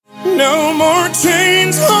No more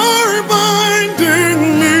chains are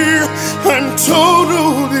binding me. I'm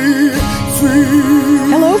totally free.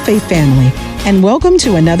 Hello, Faith family, and welcome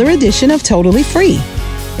to another edition of Totally Free.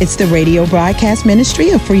 It's the radio broadcast ministry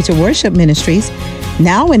of Free to Worship Ministries,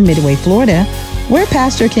 now in Midway, Florida, where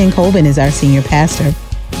Pastor Ken Colvin is our senior pastor.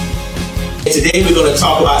 Today we're going to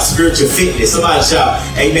talk about spiritual fitness. Somebody shout,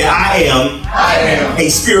 amen. I am a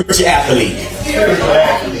spiritual athlete.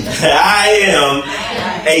 I am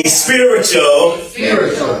a spiritual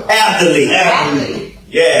athlete.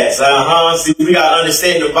 Yes, See, we got to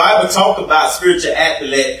understand the Bible talk about spiritual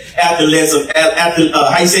athleticism,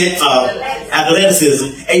 athleticism,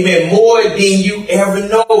 amen, more than you ever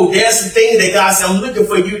know. There's some things that God said, I'm looking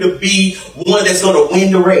for you to be one that's going to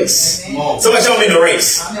win the race. Somebody say, I'm in the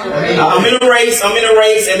race. I'm in a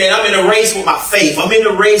race, amen. I'm in a race with my faith. I'm in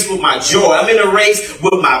a race with my joy. I'm in a race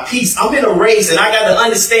with my peace. I'm in a race, and I got to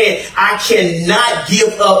understand I cannot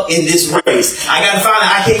give up in this race. I got to find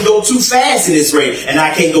out I can't go too fast in this race, and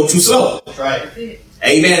I can't go too slow. That's right.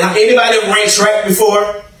 Amen. Anybody ever ran track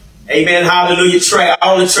before? Amen. Hallelujah. Track.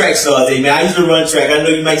 All the track stars. Amen. I used to run track. I know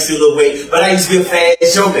you might see a little weight, but I used to be a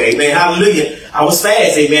fast joker. Amen. Hallelujah. I was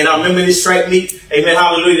fast. Amen. I remember this track meet. Amen.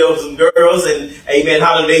 Hallelujah. There was some girls, and amen.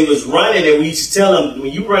 Hallelujah. They was running, and we used to tell them,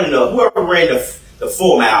 when you running whoever ran the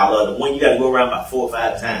 4 mile or the one you got to go around about 4 or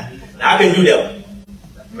 5 times. Now, I couldn't do that one.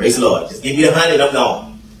 Praise the Lord. Just give me 100, I'm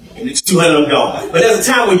gone. Give me 200, I'm gone. But there's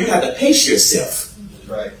a time when you have to pace yourself.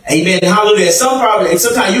 Right. Amen. Hallelujah.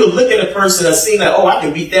 Sometimes you'll look at a person and see like, oh, I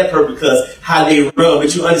can beat that person because how they run.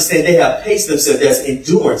 But you understand they have paced themselves. There's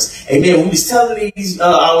endurance. Amen. We was telling these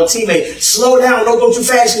our teammates, slow down, don't go too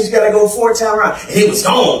fast. You got to go 4 times around. And it was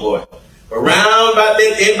gone, boy. Around about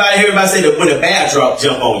that, everybody say that when a bad drop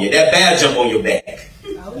jump on you, that bad jump on your back.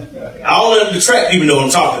 All of the track people know what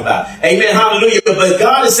I'm talking about. Amen. Hallelujah. But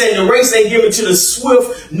God is saying the race ain't given to the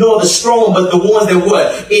swift nor the strong, but the ones that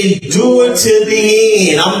what? Endure to the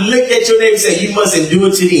end. I'm looking at your neighbor and say, you must endure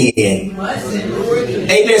to the end.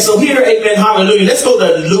 Amen. So here, amen. Hallelujah. Let's go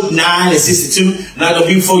to Luke 9:62. Not going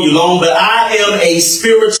to be before you long, but I am a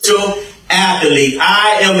spiritual athlete.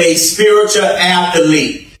 I am a spiritual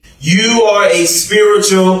athlete. You are a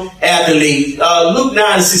spiritual athlete. Luke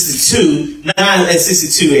 9:62,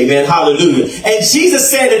 amen, hallelujah. And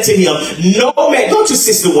Jesus said unto him, no man, go to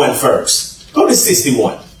 61 first. Go to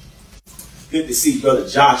 61. Good to see Brother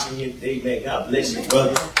Josh in here. Amen. God bless you,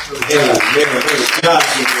 brother. Amen. Brother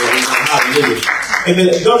Josh in here. Hallelujah.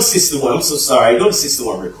 Amen. Go to 61. I'm so sorry. Go to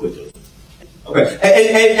 61 real quickly. Okay.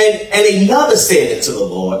 And another said unto the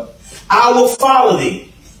Lord, I will follow thee.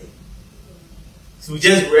 So we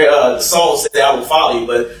just read the song said I will follow you,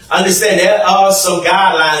 but understand there are some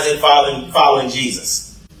guidelines in following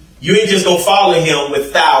Jesus. You ain't just gonna follow him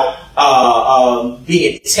without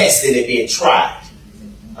being tested and being tried.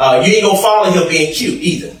 You ain't gonna follow him being cute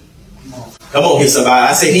either. Come on here, somebody.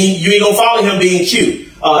 I said you ain't gonna follow him being cute.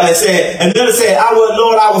 Another said,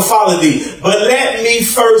 Lord, I will follow thee, but let me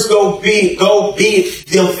first go bid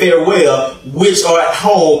them farewell, which are at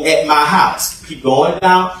home at my house. Keep going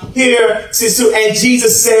down here. And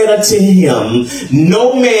Jesus said unto him,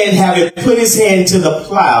 no man having put his hand to the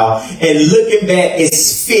plow and looking back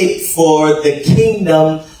is fit for the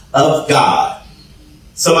kingdom of God.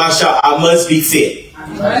 Somebody shout, I must be fit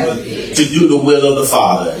to do the will of the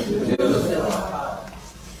Father.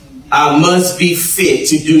 I must be fit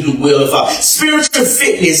to do the will of God. Spiritual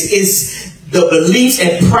fitness is the beliefs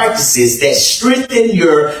and practices that strengthen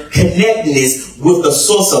your connectedness with the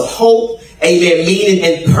source of hope, amen, meaning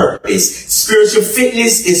and purpose. Spiritual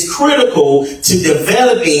fitness is critical to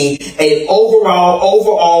developing an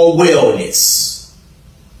overall wellness.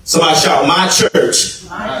 Somebody shout, my church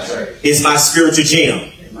is my spiritual gym.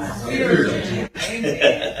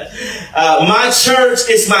 My church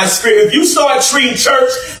is my spirit. If you start treating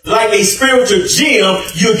church like a spiritual gym,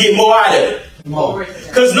 you'll get more out of it.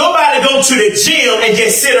 Because nobody go to the gym and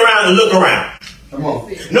just sit around and look around.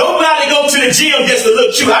 Nobody go to the gym just to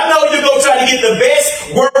look cute. I know you go try to get the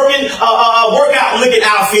best workout looking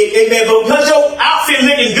outfit, amen. But because your outfit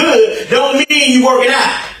looking good, don't mean you working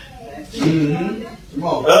out.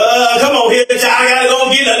 Come on here, I gotta go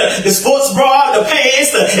get the sports bra, the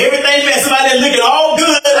pants, everything, man. Somebody looking all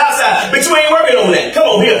good outside, but you ain't working on that. Come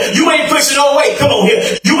on here, you ain't pushing no weight. Come on here,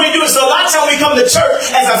 you ain't doing so. A lot of times we come to church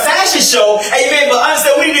as a fashion show, amen. But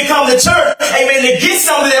understand we need to come to church, amen, to get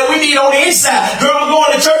something that we need on the inside. Girl, I'm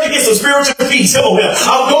going to church to get some spiritual peace. Come on here,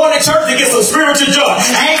 I'm going to church to get some spiritual joy.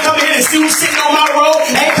 I ain't coming here to see who's sitting on my road.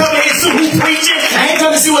 I ain't coming here to see who's preaching. I ain't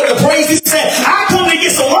coming to see what the praise is saying. I come to get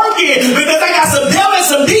some work in because I got some devil and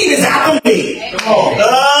some demons out of me.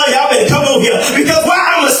 Y'all better come on here because why?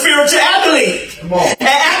 I'm a spiritual athlete. And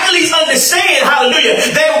after athletes understand, hallelujah,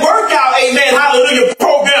 their workout, amen, hallelujah,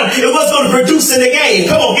 program is what's going to produce in the game.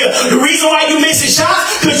 Come on here. The reason why you missing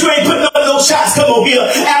shots, because you ain't putting up those shots. Come on here.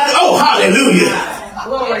 Oh, hallelujah.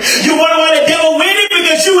 You want the devil winning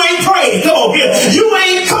because you ain't praying. Come on here.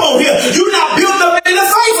 Come on here. You're not built up in the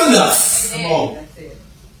faith enough. Come on.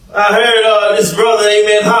 I heard this brother,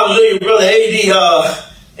 amen, hallelujah, brother A.D.,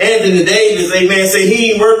 Anthony Davis, amen, say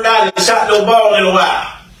he ain't worked out and shot no ball in a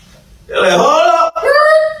while. They're like, hold up.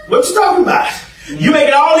 What you talking about? You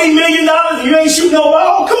making all these $1 million, you ain't shooting no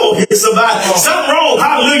ball? Come on, hit somebody. Something wrong.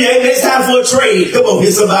 Hallelujah. Amen. It's time for a trade. Come on,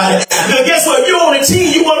 hit somebody. Now, guess what? If you're on a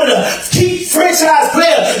team, you wanted to keep franchise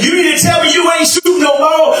player. You need to tell me you ain't shooting no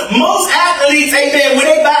ball. Most athletes, amen, when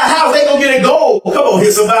they buy a house, they gonna get a goal. Come on,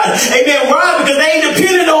 hit somebody. Amen. Why? Because they ain't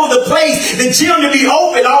depending on the place, the gym to be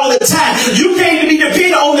open all the time. You can't be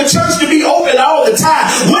dependent on the church to be open all the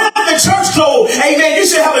time. When the church closed, amen, you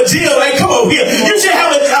should have a gym. Hey, come on here. You should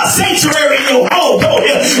have a sanctuary in your home. Come on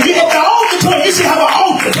here. At the altar club, you should have an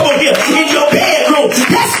altar. Come on here. In your bedroom.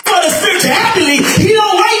 That's for the spiritual athlete. He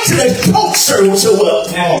don't wait till the coach will show up.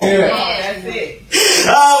 That's it.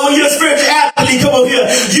 When you're a spiritual athlete, come on here.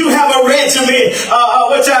 You have a regimen.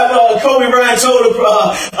 One time, Kobe Bryant told a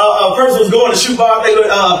person was going to shoot ball.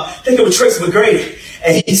 I think it was Tracy McGrady.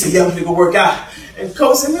 And he said, yeah, I'm going to go work out. And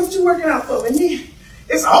Kobe said, man, what you working out for? Man,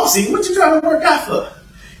 it's off season. What you trying to work out for?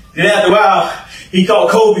 Then after a while, he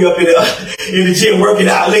called Kobe up in the gym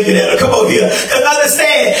working out, looking at her. Come on here. Because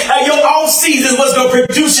understand, your off season was going to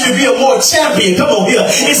produce you to be a more champion. Come on here.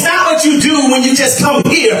 It's not what you do when you just come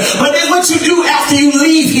here, but it's what you do after you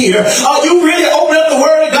leave here. You really open up the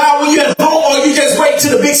word of God when you're at home, or you just wait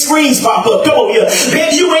till the big screens pop up. Come on here.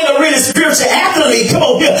 Man, you ain't a really spiritual athlete. Come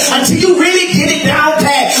on here. Until you really get it down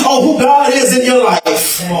pat on who God is in your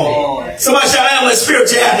life. Come on. Somebody shout, I'm a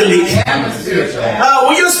spiritual athlete.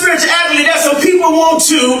 When you're a spiritual athlete, there's some people want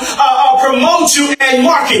to promote you and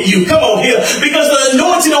market you. Come on here, because the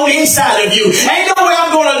anointing on the inside of you. Ain't no way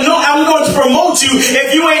I'm going to promote you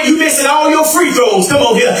if you missing all your free throws. Come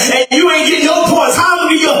on here, and you ain't getting no points. How am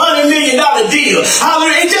I gonna give you $100 million deal?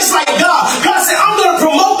 Hallelujah! And just like God said, I'm going to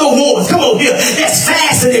promote the ones. Come on here, that's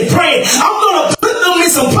fasting and praying. I'm going to put them in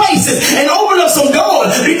some places and open up some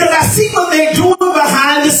doors because I see what they're doing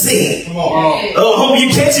behind the scene. Come on. Oh, hope you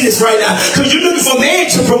catching this right now, because you're looking for man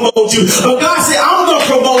to promote you, but God said, I'm going to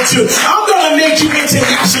promote you. I'm going to make you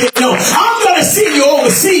international. I'm going to see you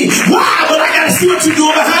overseas. Why? But I got to see what you're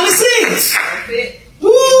doing behind the scenes.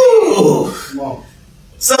 Woo!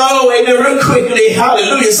 So, amen, real quickly,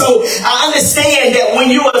 hallelujah. So, I understand that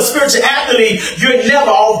when you're a spiritual athlete, you're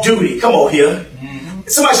never off duty. Come on here.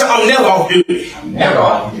 Somebody say, I'm never off duty. I'm never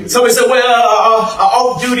off duty. Somebody said, well,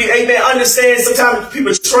 off duty, amen. Understand, sometimes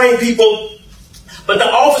people train people. But the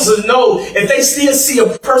officers know if they still see a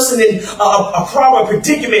person in a problem,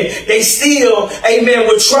 predicament, they still, amen,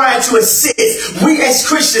 will try to assist. We as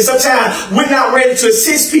Christians, sometimes we're not ready to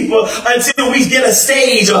assist people until we get a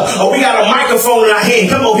stage or we got a microphone in our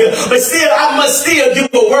hand. Come on here. But still, I must still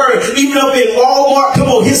give a word. Even up in Walmart, come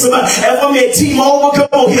on, hear somebody. If I'm at T-Mobile,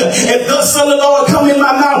 come on here. If the Son of the Lord come in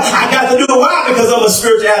my mouth, I got to do it. Why? Because I'm a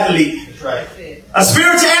spiritual athlete. That's right. A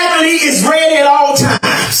spiritual athlete is ready at all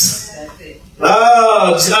times. Z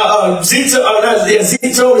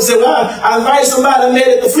told me, said, well, I invited somebody I met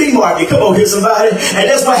at the flea market. Come on here, somebody. And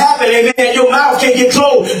that's what happened, amen. Your mouth can't get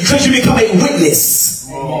closed because you become a witness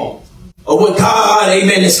of what God,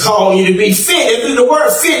 amen, is calling you to be. Fit. The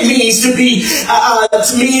word fit means to be,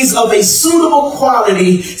 means of a suitable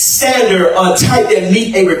quality, standard, or type that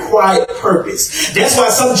meet a required purpose. That's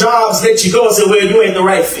why some jobs let you go and say, well, you ain't the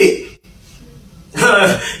right fit.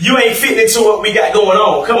 You ain't fitting into what we got going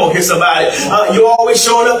on. Come on, hear somebody. You always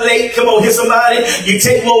showing up late. Come on, hear somebody. You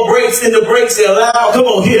take more breaks than the breaks they allow. Come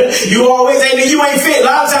on, here. You always, amen, you ain't fit. A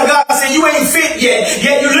lot of times God said you ain't fit yet.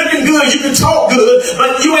 Yeah, you're looking good. You can talk good,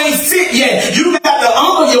 but you ain't fit yet. You got to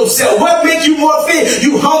humble yourself. What makes you more fit?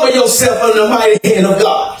 You humble yourself under the mighty hand of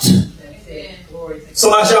God.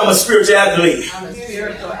 Somebody say, I'm a spiritual athlete. I'm a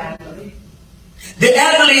spiritual athlete. The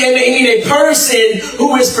athlete, amen, means a person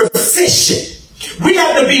who is proficient. We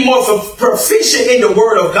have to be more proficient in the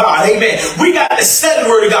word of God. Amen. We got to study the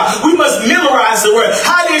word of God. We must memorize the word.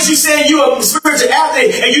 How is you saying you're a spiritual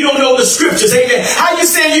athlete and you don't know the scriptures? Amen. How you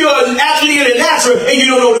saying you're an athlete in the natural and you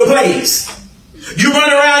don't know the plays? You run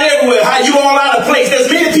around everywhere. How you all out of place? There's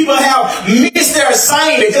many people have missed their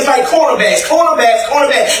assignment, just like cornerbacks.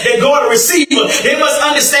 They go to receiver. They must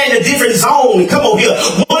understand the different zone. Come on here.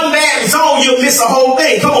 One bad zone, you'll miss the whole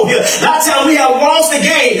thing. Come on here. A lot of times we have lost the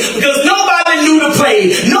game because nobody knew the play.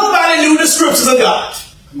 Nobody knew the scriptures of God.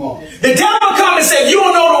 Come on. The devil come and say, if you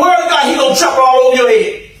don't know the word of God, he's going to chop all over your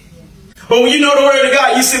head. But when you know the word of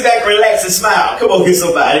God, you sit back, relax, and smile. Come on here,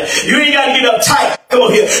 somebody. You ain't got to get uptight. Come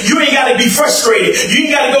on here. You ain't got to be frustrated. You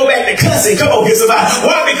ain't got to go back to cussing. Come on here, somebody.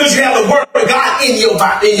 Why? Because you have the word of God in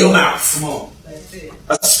your mouth. Come on.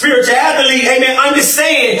 A spiritual athlete, amen,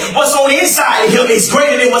 understand what's on the inside of him is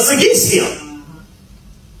greater than what's against him.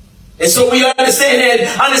 And so we understand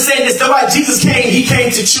this. That's why Jesus came. He came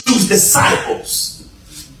to choose disciples.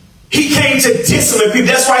 He came to discipline people.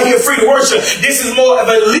 That's why here, Free to Worship, this is more of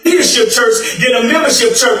a leadership church than a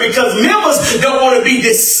membership church, because members don't want to be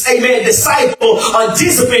disciple or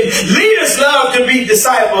disciplined. Leaders love to be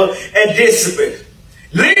disciple and disciplined.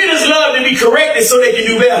 Leaders love to be corrected so they can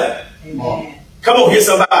do better. Amen. Come on here,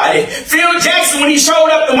 somebody. Phil Jackson, when he showed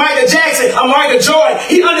up to Michael Jordan,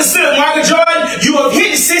 he understood, Michael Jordan, you have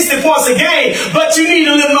hit 60 points a game, but you need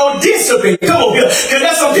a little more discipline. Come on here. Because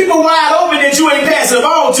there's some people wide open that you ain't passing the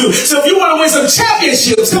ball to. So if you want to win some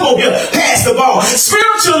championships, come on here, pass the ball.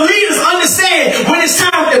 Spiritual leaders understand when it's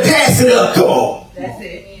time to pass it up. Come on. That's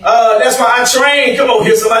it. That's why I train. Come on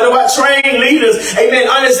here, somebody. I train leaders. Amen.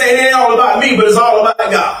 Understand it ain't all about me, but it's all about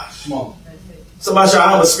God. Come on. Somebody say,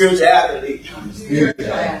 I'm a spiritual athlete.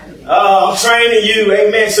 I'm training you,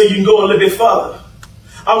 amen, so you can go a little bit further.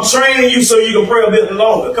 I'm training you so you can pray a bit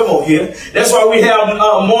longer. Come on here. That's why we have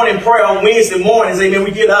morning prayer on Wednesday mornings. Amen. We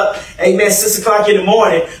get up, amen, 6 o'clock in the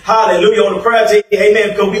morning. Hallelujah. On the prayer table. Amen.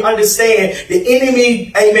 Because we understand the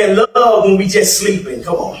enemy, amen, love when we just sleeping.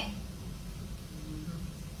 Come on.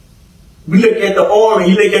 We look at the army.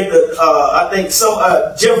 You look at the, I think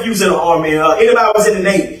Jeff was in the army. Anybody was in the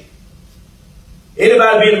Navy?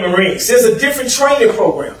 Anybody be in the Marines? There's a different training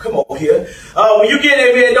program. Come on here. When you get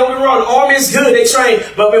in there, don't get me wrong, the Army is good, they train.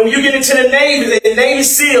 But when you get into the Navy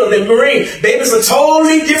SEAL, the Marine, there's a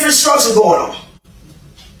totally different structure going on.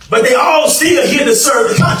 But they all still here to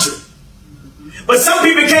serve the country. But some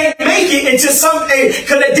people can't make it into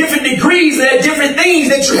because they're different degrees and there are different things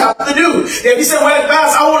that you have to do. If you say, well,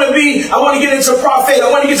 Pastor, I want to get into a prophet.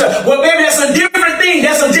 Well, maybe that's a different thing.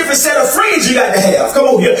 That's a different set of friends you got to have. Come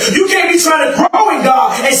on here. You can't be trying to grow in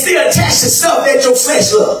God and still attach to stuff that your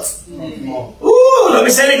flesh loves. Ooh, let me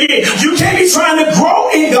say it again. You can't be trying to grow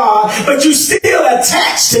in God, but you still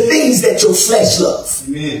attach to things that your flesh loves.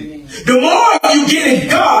 Amen. The more you get in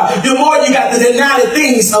God, the more you got to deny the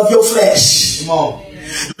things of your flesh. Come on.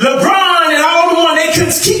 LeBron and all the ones, they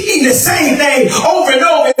could keep eating the same thing over and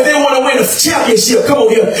over if they want to win a championship. Come on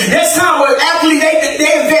here. That's time where athletes,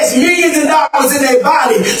 they invest millions of dollars in their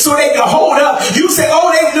body so they can hold up. You say,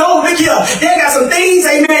 oh, look here. They got some things,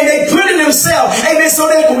 amen, they put in themselves, amen, so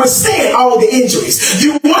they can withstand all the injuries.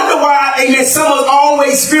 You wonder why, amen, some of us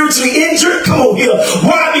always spiritually injured? Come on here.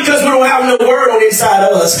 Why? Because we don't have enough word on the inside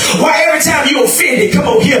of us. Why every time you offended? Come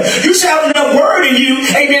on here. You should have enough word in you,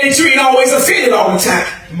 amen, that you ain't always offended all the time.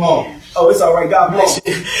 Come on. Oh, it's all right. God bless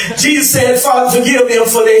you. Jesus said, Father, forgive them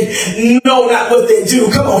for they know not what they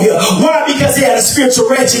do. Come on here. Why? Because they had a spiritual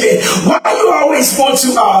regimen. Why you always want to,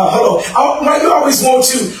 why you always want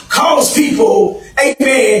to cause people,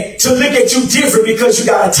 amen, to look at you different because you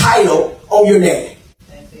got a title on your name?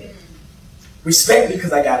 That's it. Respect me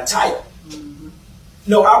because I got a title. Mm-hmm.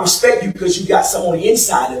 No, I respect you because you got something on the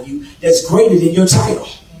inside of you that's greater than your title.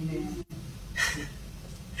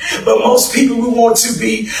 But most people who want to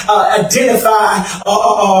be identified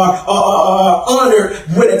or honored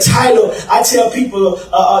with a title, I tell people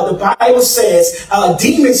the Bible says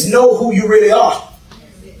demons know who you really are.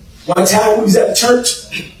 One time we was at the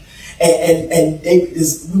church and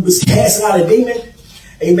we was casting out a demon.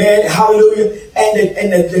 Amen. Hallelujah.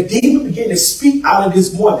 And the demon began to speak out of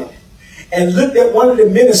this woman and looked at one of the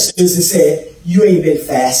ministers and said, you ain't been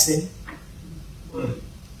fasting.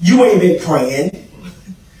 You ain't been praying.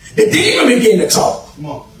 The demon began to talk. Come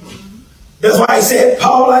on. That's why I said,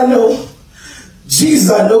 Paul, I know.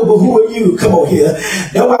 Jesus, I know, but who are you? Come on here.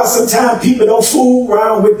 That's why sometimes people don't fool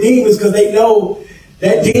around with demons because they know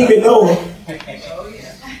that demon know them. Oh,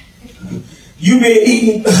 yeah. You been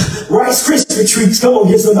eating Rice Krispie treats. Come on,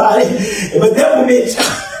 get somebody. But that would be...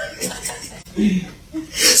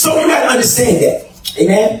 So you got to understand that.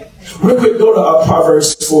 Amen? Real quick, go to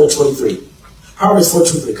Proverbs 4:23. Proverbs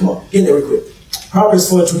 4:23. Come on, get there real quick. Proverbs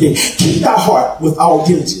 4:23. Keep thy heart with all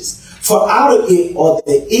diligence, for out of it are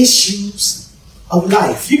the issues of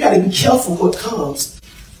life. You got to be careful what comes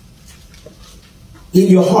in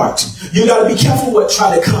your heart. You got to be careful what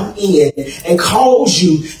try to come in and cause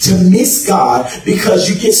you to miss God because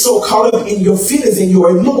you get so caught up in your feelings and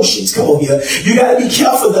your emotions. Come on here. You got to be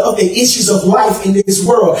careful of the issues of life in this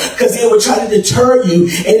world because they will try to deter you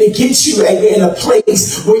and it gets you in a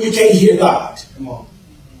place where you can't hear God. Come on.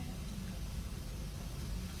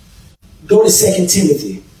 Go to 2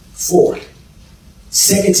 Timothy 4.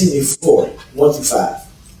 2 Timothy 4, 1 through 5.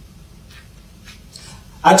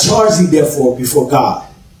 I charge thee therefore before God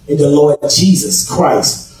and the Lord Jesus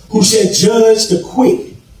Christ, who shall judge the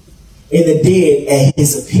quick and the dead at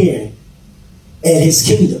his appearing and his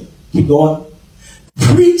kingdom. Keep going.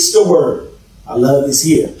 Preach the word. I love this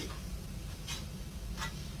here.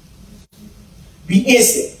 Be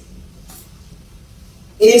instant,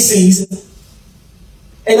 in season,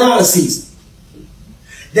 and out of season.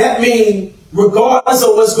 That means regardless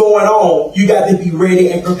of what's going on, you got to be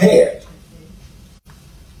ready and prepared.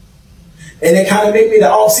 And it kind of made me the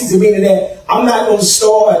off season, meaning that I'm not going to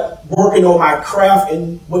start working on my craft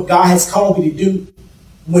and what God has called me to do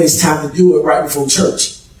when it's time to do it right before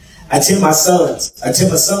church. I tell my sons,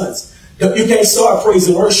 you can't start praise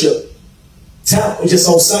and worship just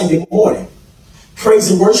on Sunday morning.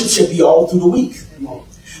 Praise and worship should be all through the week.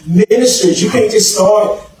 Ministers, you can't just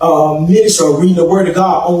start minister or reading the word of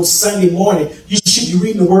God on Sunday morning. You should be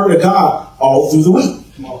reading the word of God all through the week.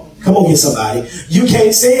 Come on here, somebody. You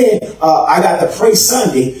can't say, I got to pray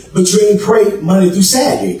Sunday, but you ain't pray Monday through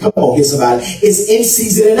Saturday. Come on here, somebody. It's in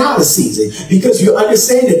season and out of season. Because you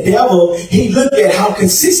understand the devil, he looked at how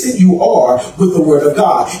consistent you are with the word of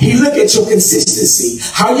God. He looked at your consistency.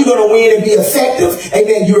 How you going to win and be effective?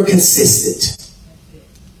 Amen. You're consistent.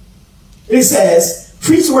 It says,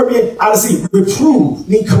 preach the word, out of season, reprove,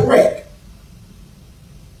 mean correct.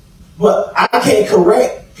 But I can't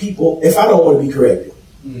correct people if I don't want to be corrected.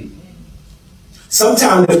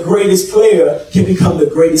 Sometimes the greatest player can become the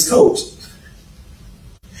greatest coach.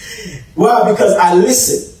 Why? Because I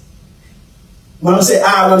listen. When I'm saying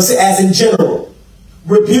as in general,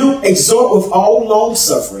 rebuke, exhort with all long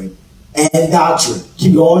suffering and doctrine.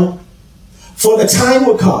 Keep going. For the time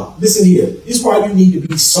will come. Listen here. This is why you need to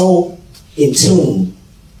be so in tune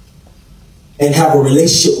and have a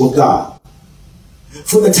relationship with God.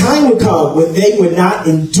 For the time will come when they will not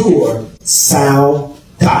endure sound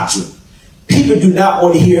doctrine. People do not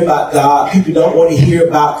want to hear about God. People don't want to hear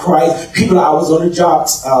about Christ. I was on the job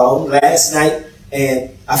last night,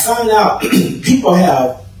 and I found out people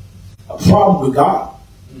have a problem with God.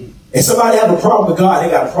 If somebody have a problem with God,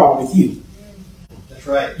 they got a problem with you. That's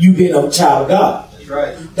right. You being a child of God. That's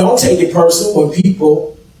right. Don't take it personal when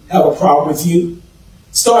people have a problem with you.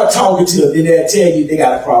 Start talking to them, and they'll tell you they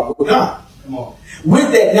got a problem with God. Come on.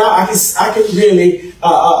 With that, now I can really,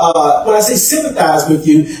 when I say sympathize with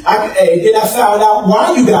you, then I found out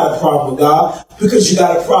why you got a problem with God. Because you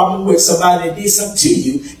got a problem with somebody that did something to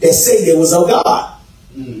you that say there was no God.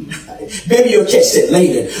 Maybe you'll catch that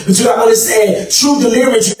later. But you got to understand, true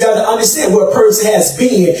deliverance, you got to understand where a person has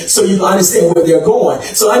been so you can understand where they're going.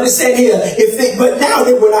 So understand here, but now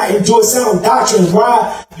they will not endure sound doctrine.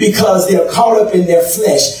 Why? Because they're caught up in their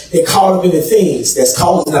flesh. They're caught up in the things that's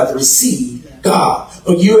causing them to receive God.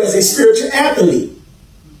 But you as a spiritual athlete,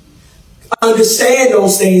 understand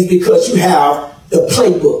those things because you have the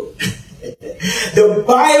playbook. The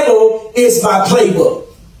Bible is my playbook.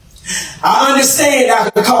 I understand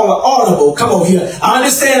I can call it audible. Come on here. I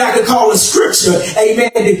understand I can call it scripture.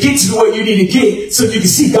 Amen. To get you to where you need to get so you can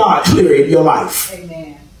see God clear in your life.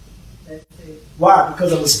 Amen. That's it. Why?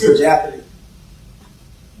 Because I'm a spiritual athlete.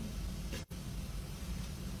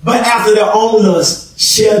 But after their own lust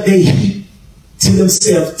shall they heap to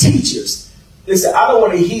themselves teachers. Listen, I don't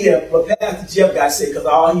want to hear what Pastor Jeff got to say because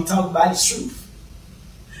all he talking about is truth.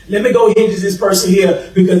 Let me go into this person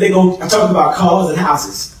here because they're going to talk about cars and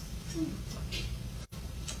houses.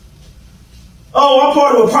 Oh, I'm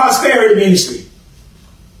part of a prosperity ministry.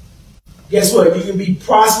 Guess what? You can be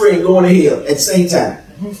prospering and going to hell at the same time.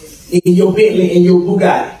 In your Bentley and your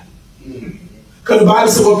Bugatti. Because the Bible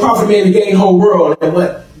says, well, profit man to gain the whole world. And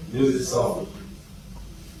what? Lose it all.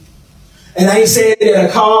 And I ain't saying that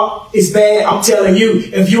a car is bad. I'm telling you,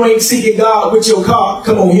 if you ain't seeking God with your car,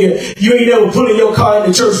 come on here. You ain't never pulling your car in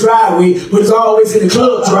the church driveway, but it's always in the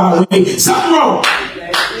club driveway. Something wrong.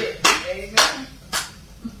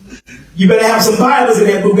 You better have some Bibles in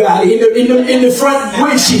that Bugatti, in the front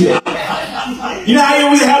windshield. You know how you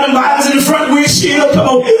always have them Bibles in the front windshield? Come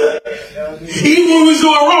on here. Even when we was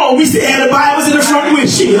doing wrong, we still had the Bibles in the front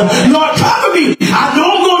windshield. Lord, cover me. I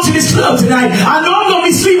know I'm going to this club tonight. I know I'm going to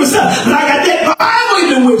be sleeping stuff, but I got that Bible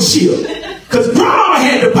in the windshield. Because Brahma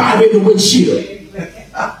had the Bible in the windshield.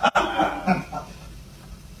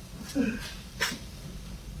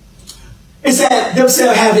 It's that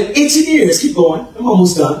themselves having itching ears. Keep going. I'm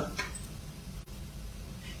almost done.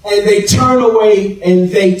 And they turn away, and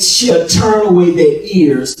they shall turn away their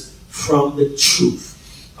ears from the truth.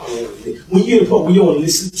 When you're at the point where you don't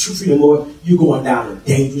listen to the truth anymore, you're going down a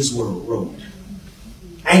dangerous road.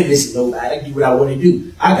 I ain't listening to nobody. I can do what I want to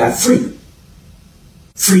do. I got freedom.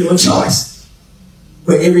 Freedom of choice.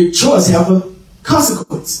 But every choice has a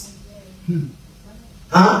consequence.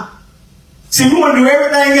 Huh? See, we want to do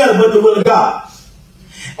everything else but the will of God.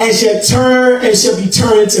 And shall be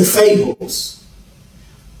turned to fables.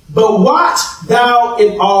 But watch thou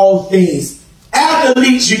in all things.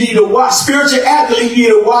 Athletes, you need to watch. Spiritual athletes, you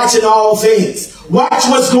need to watch in all things. Watch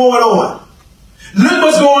what's going on. Look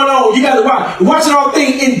what's going on. You got to watch. Watching all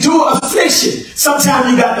things. Endure affliction.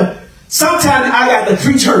 Sometimes I got to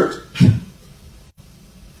preach hurt.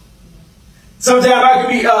 Sometimes I could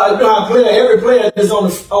be every player that's on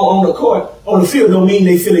the court, on the field, don't mean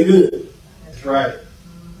they feeling good. That's right.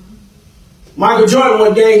 Michael Jordan,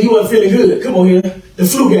 one game, he wasn't feeling good. Come on here. The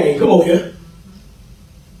flu game, come on here.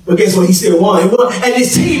 But guess what? He still won. He won. And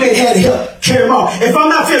his teammate had to help carry him off. If I'm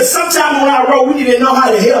not feeling, sometimes on our road, we need to know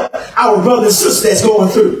how to help our brother and sister that's going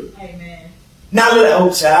through. Amen. Now look at,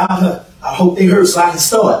 oh child, I hope they hurt so I can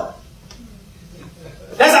start.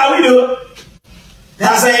 That's how we do it.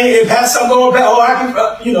 That's saying if that's something going bad,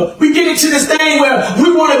 I can, we get into this thing where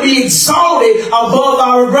we want to be exalted above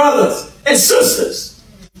our brothers and sisters.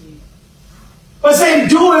 But saying,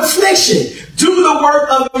 do affliction, do the work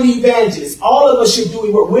of an evangelist. All of us should do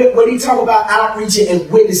it. When he talk about outreaching and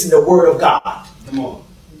witnessing the word of God. Come on.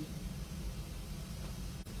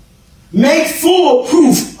 Make full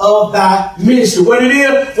proof of thy ministry. What it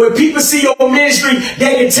is, when people see your ministry,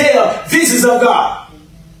 they can tell this is of God.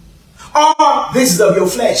 Or this is of your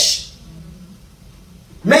flesh.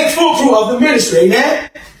 Make full proof of the ministry. Amen?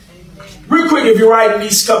 Real quick, if you're writing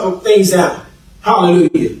these couple of things down.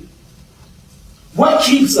 Hallelujah. What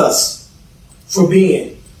keeps us from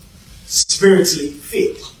being spiritually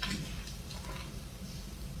fit?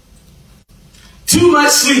 Too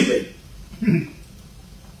much sleeping.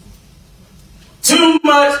 Too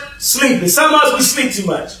much sleeping. Some of us, we sleep too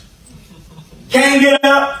much. Can't get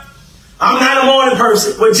up. I'm not a morning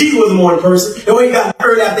person. Well, Jesus was a morning person. And when he got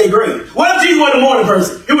early after their grade. What if Jesus wasn't a morning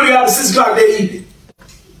person? He would have got up at 6 o'clock that evening.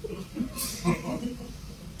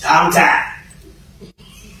 I'm tired.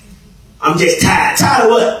 I'm just tired. Tired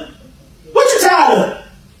of what? What you tired of?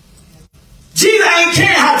 Jesus ain't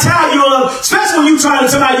caring how tired you are, especially when you trying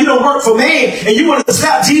to tell me you don't work for man and you want to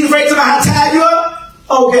slap Jesus right to how tired you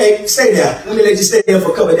are. Okay, stay there. Let me let you stay there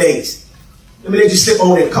for a couple of days. Let me let you slip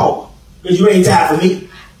on that coma. Because you ain't tired for me.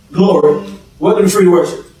 Glory. Welcome to free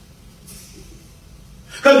worship.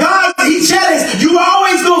 Because God, He's jealous. You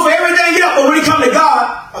always go for everything else, but when it comes to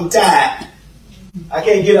God, I'm tired. I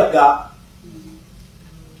can't get up, God.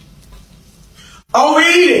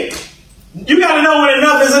 Overeating. You got to know when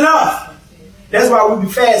enough is enough. That's why we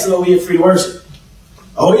be fasting over here at free worship.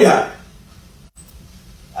 Oh, yeah.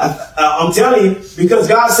 I'm telling you, because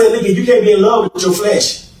God said, look, you can't be in love with your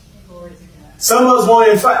flesh. Some of us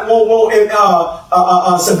won't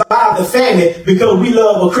survive the famine because we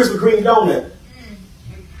love a Krispy Kreme donut.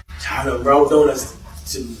 I done brought donuts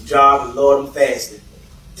to the job and Lord, I'm fasting.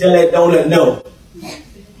 Tell that donut no.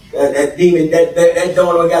 That demon, that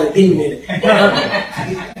donut got a demon in it.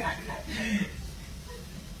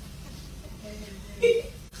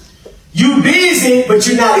 You busy, but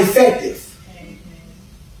you're not effective.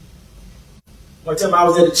 One time I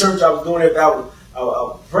was at the church, I was doing it about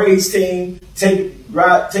a praise team, taking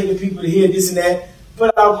people to hear this and that.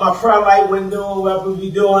 But my prayer life wasn't doing what I would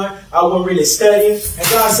be doing. I wasn't really studying. And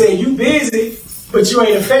God said, you busy, but you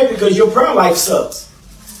ain't effective because your prayer life sucks.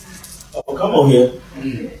 Oh, come on here.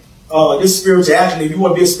 This spiritual athlete, if you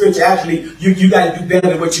want to be a spiritual athlete, you got to do better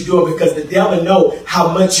than what you're doing because the devil know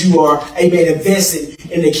how much you are, amen,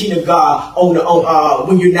 invested in the kingdom of God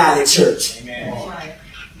when you're not at church. Amen.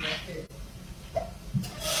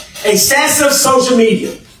 Excessive social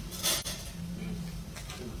media.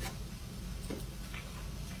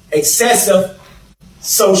 Excessive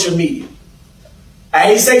social media.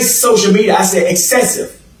 I ain't say social media, I said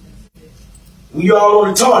excessive. We all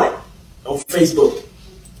on the toilet on Facebook.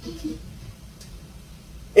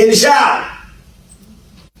 In the shower.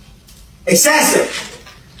 Excessive.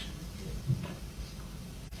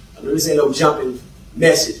 I know this ain't no jumping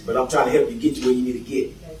message, but I'm trying to help you get to where you need to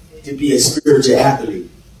get to be a spiritual athlete.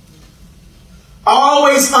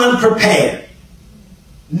 Always unprepared.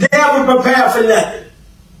 Never prepared for nothing.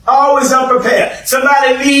 Always unprepared.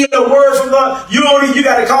 Somebody need a word from God. You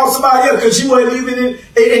got to call somebody else because you weren't even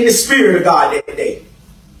in the spirit of God that day.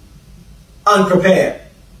 Unprepared.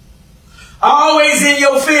 Always in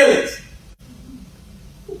your feelings.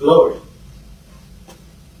 Glory.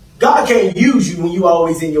 God can't use you when you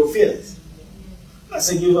always in your feelings. I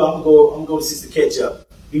said, I'm going to Sister Ketchup.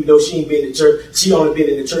 Even though she ain't been to church, she only been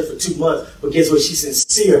in the church for 2 months. But guess what? She's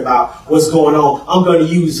sincere about what's going on. I'm going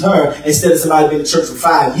to use her instead of somebody been in church for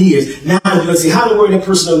 5 years. Now you're going to see how in the world that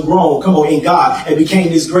person has grown, come on, in God, and became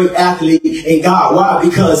this great athlete in God. Why?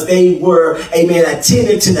 Because they were, amen,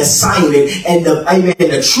 attending to the assignment and the, amen,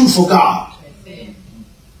 the truth of God.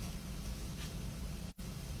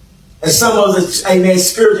 And some of us, amen,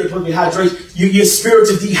 spiritually dehydration. You're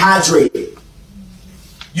spiritually dehydrated.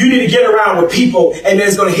 You need to get around with people, amen,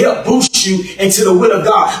 that's going to help boost you into the will of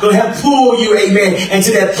God. Going to help pull you, amen,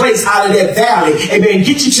 into that place out of that valley, amen,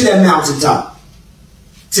 get you to that mountaintop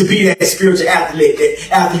to be that spiritual athlete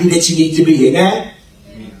that you need to be, amen?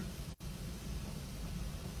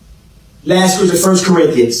 Last scripture, 1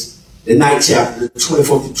 Corinthians, the 9th chapter, the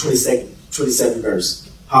 24th to 27th verse.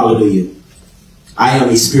 Hallelujah. I am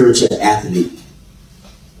a spiritual athlete.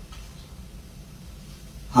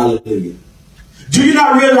 Hallelujah. Do you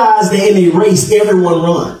not realize that in a race, everyone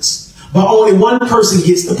runs, but only one person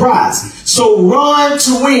gets the prize? So run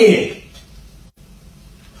to win.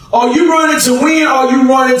 Are you running to win or are you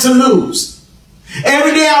running to lose?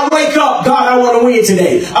 Every day I wake up, God, I want to win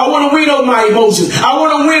today. I want to win over my emotions. I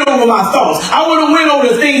want to win over my thoughts. I want to win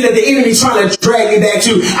over the things that the enemy is trying to drag me back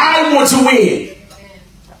to. I want to win.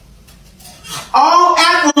 All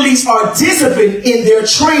athletes are disciplined in their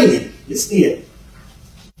training. Listen here.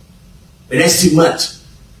 But that's too much.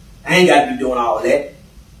 I ain't got to be doing all of that.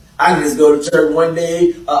 I can just go to church one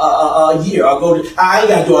day a year. I ain't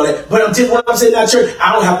got to do all that. But when I'm sitting at church,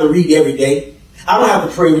 I don't have to read every day. I don't have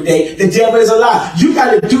to pray every day. The devil is a lie. You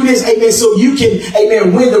got to do this, amen, so you can,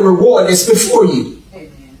 amen, win the reward that's before you.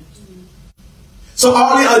 Amen. So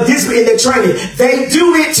all they are disciplined in their training. They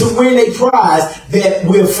do it to win a prize that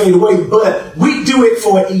will fade away. But we do it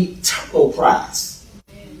for an eternal prize.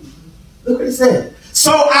 Look what it said.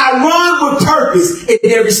 So I run with purpose in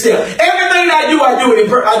every step. Everything I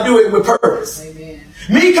do it with purpose. Amen.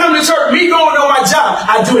 Me coming to church, me going on my job,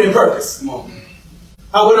 I do it in purpose. Come on.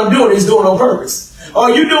 What I'm doing is doing on purpose.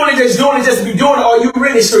 Are you doing it just to be doing it? Or are you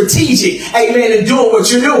really strategic, amen, in doing what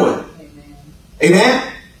you're doing?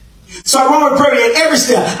 Amen. So I run with purpose in every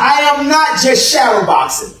step. I am not just shadow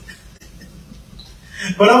boxing.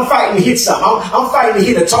 But I'm fighting to hit something. I'm fighting to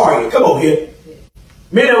hit a target. Come on here.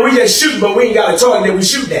 Man, we just shoot, but we ain't got a target that we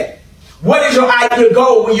shoot at. What is your ideal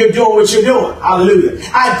goal when you're doing what you're doing? Hallelujah.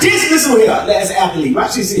 Listen here, as an athlete.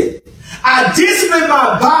 Watch this here. I discipline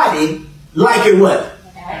my body like it what?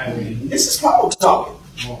 This is Paul talking.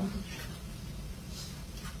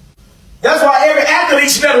 That's why every athlete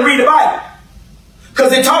should better read the Bible.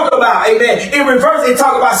 Because they talk about, amen, in reverse, they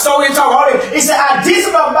talk about soul, they talk all that. It said, I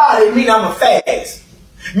discipline my body, meaning I'm a fast.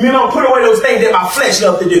 Meaning I'm put away those things that my flesh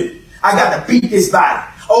love to do. I got to beat this body.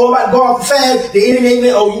 Oh, I'm about to go off the fast. The enemy,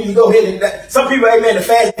 amen. Oh, you need to go ahead and some people, amen, the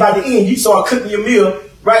fast by the end. You start cooking your meal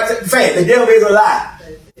right to the fast. The devil is a lie.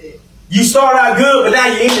 You start out good, but now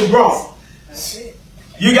you end it wrong.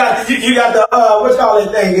 You got the what's called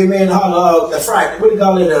that thing, amen, the fry. What do you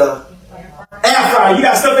call it? Air fryer. You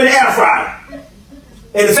got stuff in the air fryer.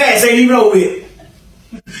 And the fast ain't even over it.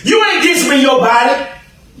 You ain't disciplining your body.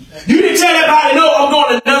 You didn't tell that body, no, I'm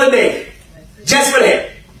going another day. Just for that.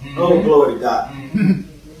 Oh, glory to God.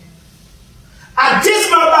 I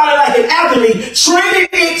discipline my body like an athlete, training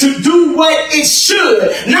it to do what it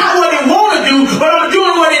should. Not what it want to do, but I'm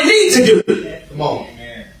doing what it needs to do. Come on.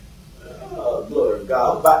 Oh, glory to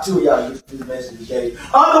God. About 2 of y'all get this message today.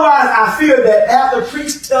 Otherwise, I fear that after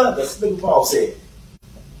preach that's what Paul said.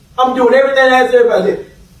 I'm doing everything as everybody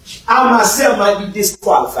did. I myself might be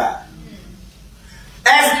disqualified.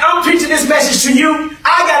 As I'm preaching this message to you,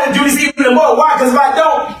 I got to do this even more. Why? Because if I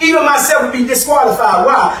don't, even myself would be disqualified.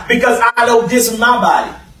 Why? Because I don't discipline my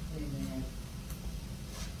body. Amen.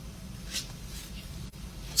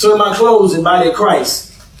 So in my closing, body of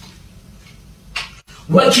Christ,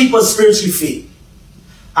 what keep us spiritually fit?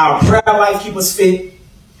 Our prayer life keep us fit.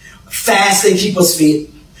 Fasting keep us fit.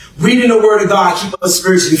 Reading the Word of God keep us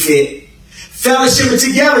spiritually fit. Fellowship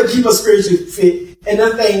together keep us spiritually fit. And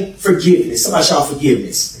another thing, forgiveness. Somebody shout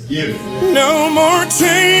forgiveness. No more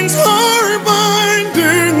chains are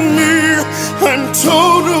binding me. I'm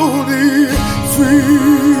totally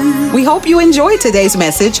free. We hope you enjoyed today's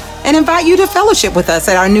message and invite you to fellowship with us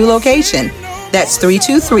at our new location. That's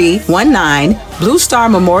 32319 Blue Star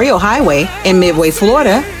Memorial Highway in Midway,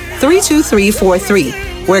 Florida, 32343,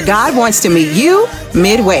 where God wants to meet you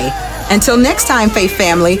midway. Until next time, Faith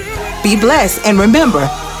Family, be blessed and remember,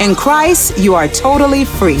 in Christ, you are totally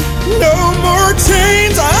free. No more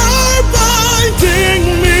chains are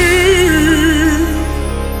binding me.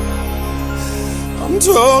 I'm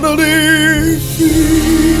totally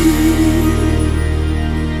free.